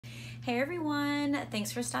Hey everyone,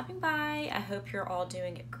 thanks for stopping by. I hope you're all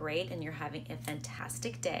doing great and you're having a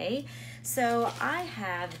fantastic day. So I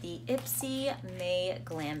have the Ipsy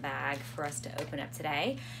Glam Bag for us to open up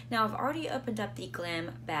today. Now I've already opened up the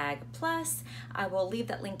Glam Bag Plus. I will leave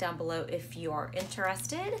that link down below if you are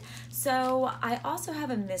interested. So I also have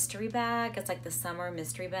a mystery bag. It's like the summer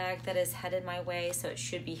mystery bag that is headed my way, so it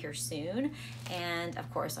should be here soon. And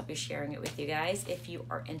of course I'll be sharing it with you guys if you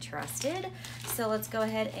are interested. So let's go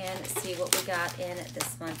ahead and see what we got in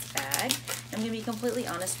this month's bag. I'm gonna be completely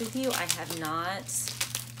honest with you, I have not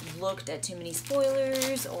looked at too many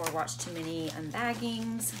spoilers or watched too many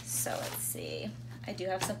unbaggings. So let's see. I do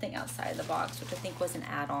have something outside the box, which I think was an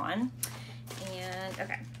add-on. And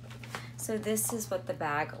okay, so this is what the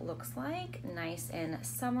bag looks like. Nice and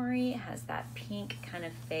summery, it has that pink kind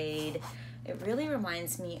of fade. It really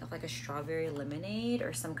reminds me of like a strawberry lemonade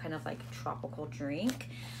or some kind of like tropical drink.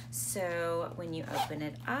 So when you open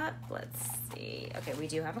it up, let's see. Okay, we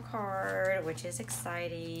do have a card, which is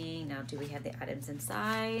exciting. Now, do we have the items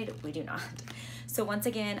inside? We do not. So once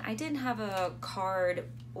again, I didn't have a card.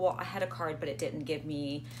 Well, I had a card, but it didn't give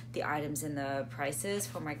me the items and the prices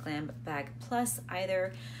for my Glam Bag Plus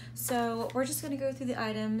either. So we're just gonna go through the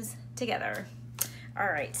items together. All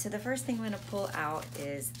right, so the first thing I'm gonna pull out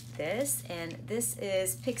is this, and this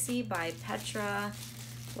is Pixie by Petra.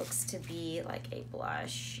 Looks to be like a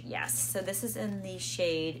blush. Yes, so this is in the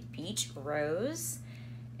shade Beach Rose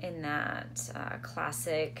in that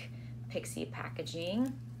classic Pixie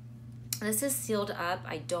packaging. This is sealed up.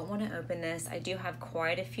 I don't want to open this. I do have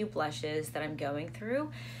quite a few blushes that I'm going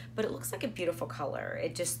through, but it looks like a beautiful color.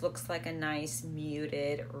 It just looks like a nice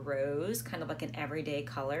muted rose, kind of like an everyday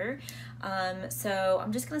color. So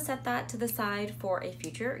I'm just gonna set that to the side for a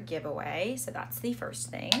future giveaway. So that's the first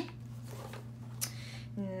thing.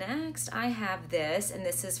 Next, I have this, and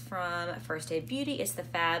this is from First Aid Beauty. It's the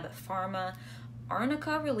Fab Pharma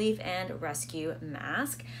Arnica Relief and Rescue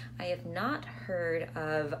Mask. I have not heard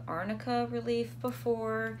of Arnica Relief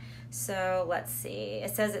before, so let's see.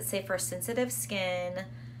 It says it's safe for sensitive skin,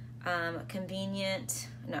 convenient,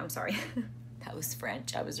 no, I'm sorry. That was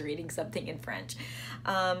French. I was reading something in French.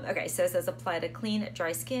 Okay, so it says apply to clean,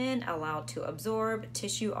 dry skin, allowed to absorb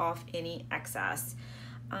tissue off any excess.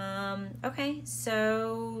 Okay,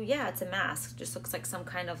 so yeah, it's a mask. Just looks like some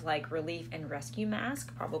kind of like relief and rescue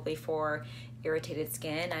mask, probably for irritated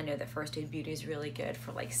skin. I know that First Aid Beauty is really good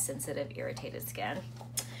for like sensitive, irritated skin.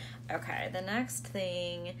 Okay, the next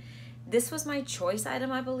thing, this was my choice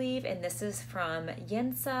item, I believe, and this is from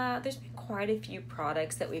Yensa. There's been quite a few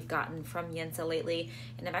products that we've gotten from Yensa lately,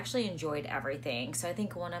 and I've actually enjoyed everything. So I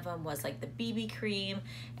think one of them was like the BB cream,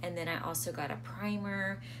 and then I also got a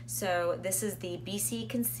primer. So this is the BC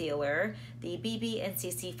Concealer, the BB and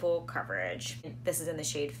CC Full Coverage. This is in the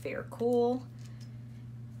shade Fair Cool.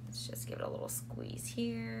 Let's just give it a little squeeze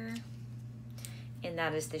here. And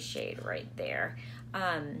that is the shade right there.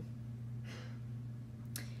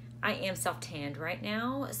 I am self-tanned right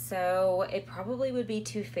now, so it probably would be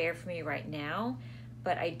too fair for me right now,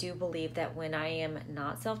 but I do believe that when I am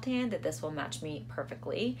not self-tanned that this will match me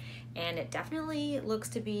perfectly, and it definitely looks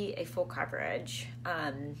to be a full coverage.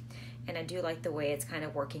 And I do like the way it's kind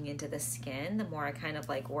of working into the skin. The more I kind of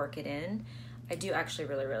like work it in, I do actually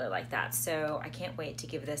really like that. So I can't wait to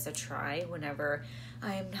give this a try whenever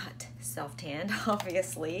I am not self-tanned,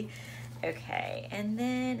 obviously. Okay, and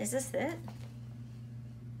then is this it?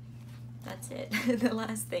 That's it. The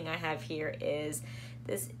last thing I have here is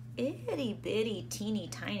this itty bitty teeny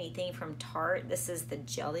tiny thing from Tarte. This is the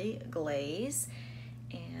Jelly Glaze,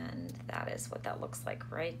 and that is what that looks like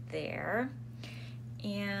right there.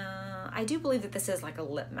 And I do believe that this is like a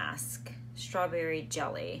lip mask, strawberry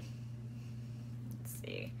jelly. Let's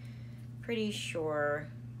see, pretty sure.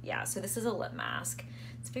 Yeah, so this is a lip mask.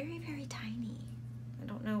 It's very tiny. I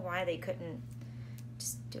don't know why they couldn't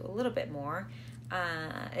just do a little bit more.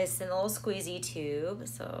 It's in a little squeezy tube,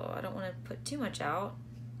 so I don't want to put too much out.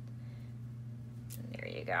 And there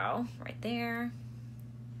you go, right there.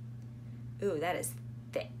 Ooh, that is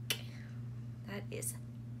thick. That is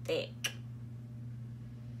thick.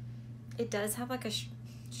 It does have like a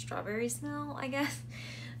strawberry smell, I guess.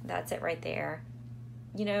 That's it right there.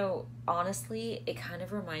 You know, honestly, it kind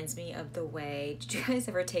of reminds me of the way, did you guys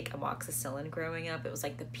ever take amoxicillin growing up? It was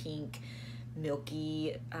like the pink,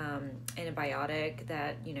 milky antibiotic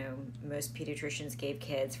that, you know, most pediatricians gave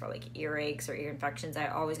kids for like earaches or ear infections. I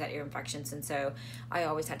always got ear infections, and so I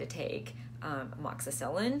always had to take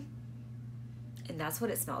amoxicillin, and that's what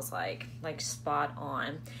it smells like spot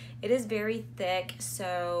on. It is very thick,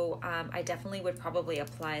 so I definitely would probably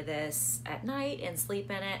apply this at night and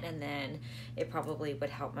sleep in it, and then it probably would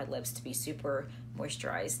help my lips to be super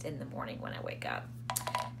moisturized in the morning when I wake up.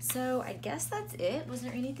 So I guess that's it. Was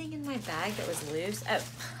there anything in my bag that was loose? Oh,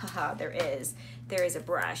 haha, there is. There is a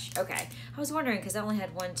brush. Okay, I was wondering because I only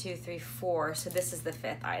had 1, 2, 3, 4, so this is the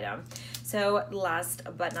 5th item. So last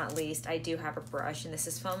but not least, I do have a brush, and this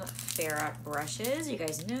is from Farrah Brushes. You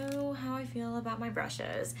guys know how I feel about my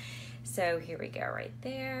brushes. So here we go right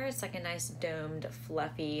there. It's like a nice domed,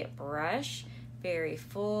 fluffy brush. Very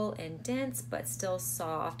full and dense, but still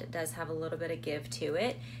soft. It does have a little bit of give to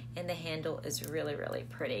it, and the handle is really, really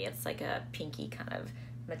pretty. It's like a pinky kind of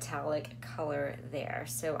metallic color there,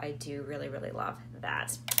 so I do really, really love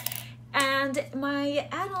that. And my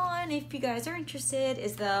add-on, if you guys are interested,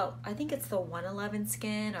 is I think it's the 111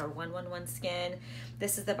 Skin or 111 Skin.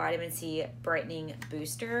 This is the Vitamin C Brightening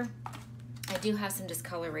Booster. I do have some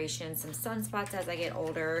discoloration, some sunspots as I get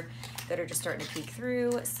older that are just starting to peek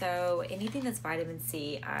through. So anything that's vitamin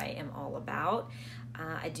C, I am all about.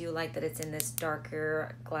 I do like that it's in this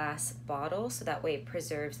darker glass bottle, so that way it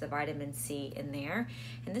preserves the vitamin C in there.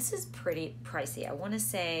 And this is pretty pricey. I want to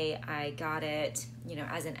say I got it, you know,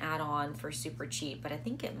 as an add-on for super cheap, but I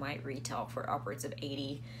think it might retail for upwards of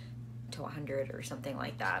 80 to 100 or something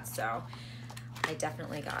like that. So I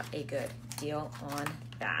definitely got a good deal on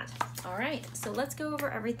that. All right, so let's go over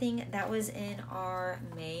everything that was in our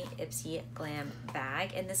May Ipsy Glam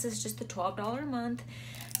Bag, and this is just the $12 a month.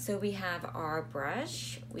 So we have our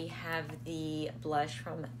brush, we have the blush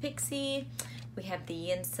from Pixie, we have the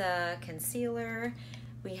Yinsa concealer,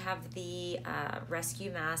 we have the Rescue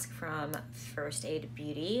Mask from First Aid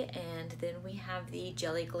Beauty, and then we have the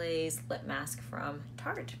Jelly Glaze Lip Mask from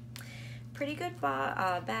Tarte. Pretty good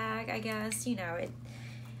bag, I guess. You know,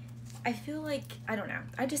 I feel like, I don't know,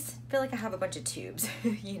 I just feel like I have a bunch of tubes,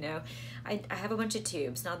 you know. I have a bunch of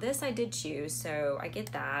tubes. Now this I did choose, so I get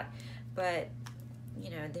that, but you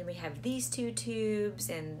know, then we have these 2 tubes,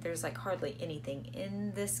 and there's like hardly anything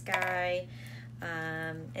in this guy.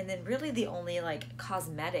 And then really the only like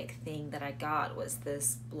cosmetic thing that I got was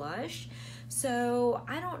this blush. So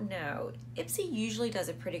I don't know, Ipsy usually does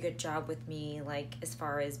a pretty good job with me, like as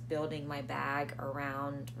far as building my bag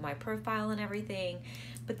around my profile and everything.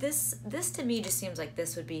 But this to me just seems like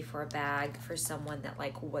this would be for a bag for someone that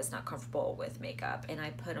like was not comfortable with makeup, and I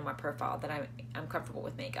put on my profile that I'm comfortable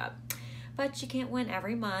with makeup. But you can't win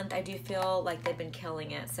every month. I do feel like they've been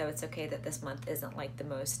killing it, so it's okay that this month isn't like the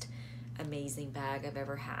most amazing bag I've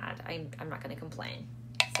ever had. I'm not gonna complain.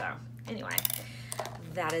 So anyway,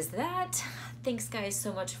 that is that. Thanks guys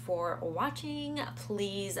so much for watching.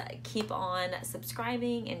 Please keep on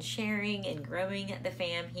subscribing and sharing and growing the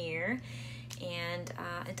fam here. And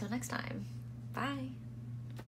until next time, bye.